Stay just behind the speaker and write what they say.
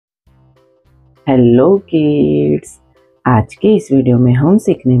Hello kids. आज के इस वीडियो में हम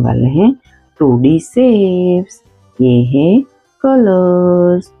सीखने वाले हैं 2D शेप्स। ये है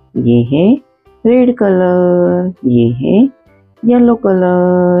कलर्स, ये है रेड कलर, ये है येलो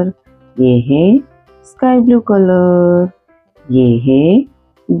कलर, ये है स्काई ब्लू कलर, ये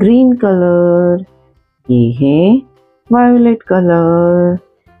है ग्रीन कलर, ये है वायोलेट कलर,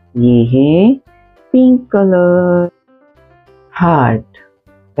 ये है pink colour. Heart,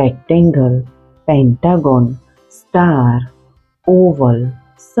 rectangle, pentagon, star, oval,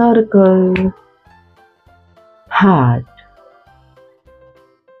 circle, heart.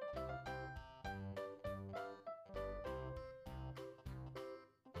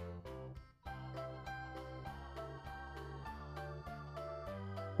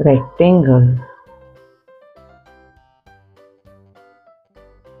 Rectangle,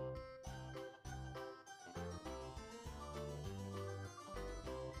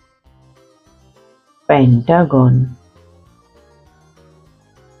 pentagon,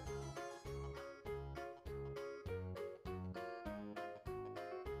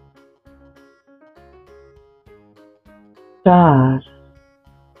 star,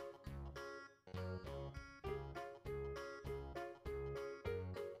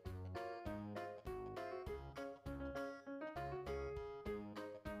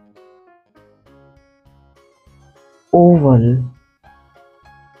 oval,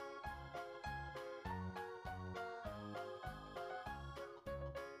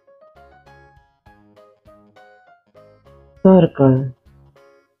 circle,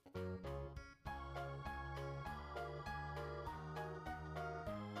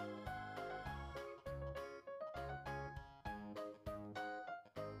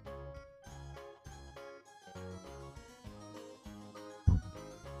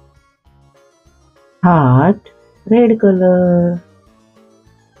 heart, red color,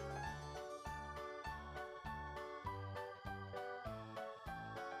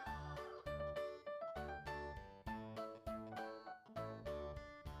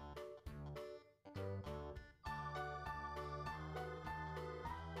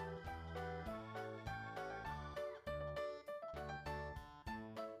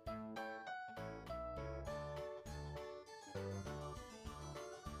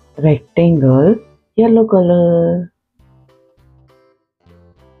 rectangle, yellow color,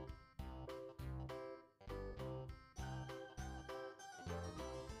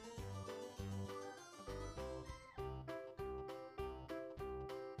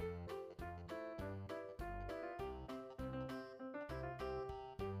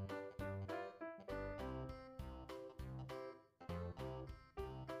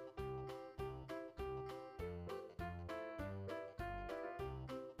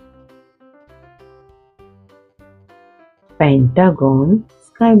 pentagon,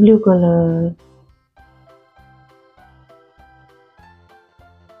 sky blue color,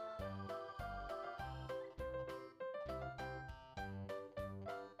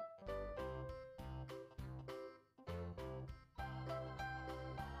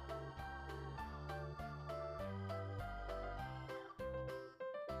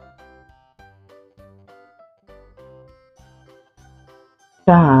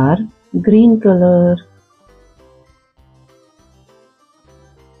 star, green color,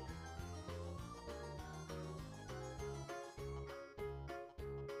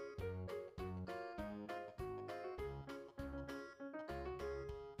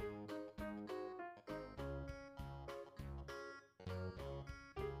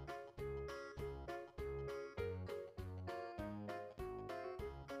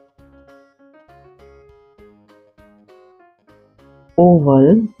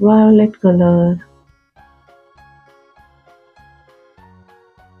 oval, violet color,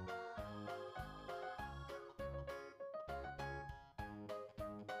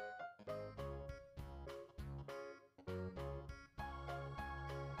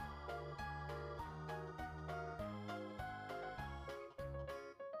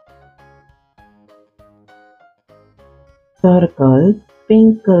 circle,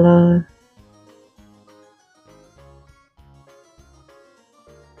 pink color,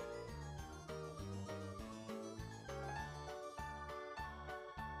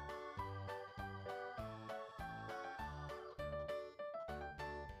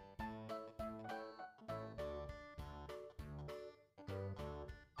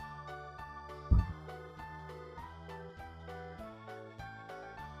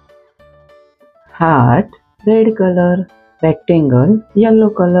 heart, red color, rectangle, yellow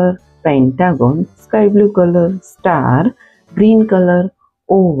color, pentagon, sky blue color, star, green color,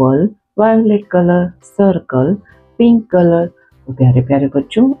 oval, violet color, circle, pink color, तो प्यारे प्यारे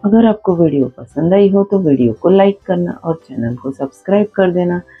बच्चों, अगर आपको video पसंद आई हो तो video को लाइक करना और चैनल को सब्सक्राइब कर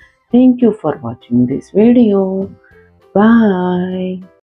देना। Thank you for watching this video. Bye.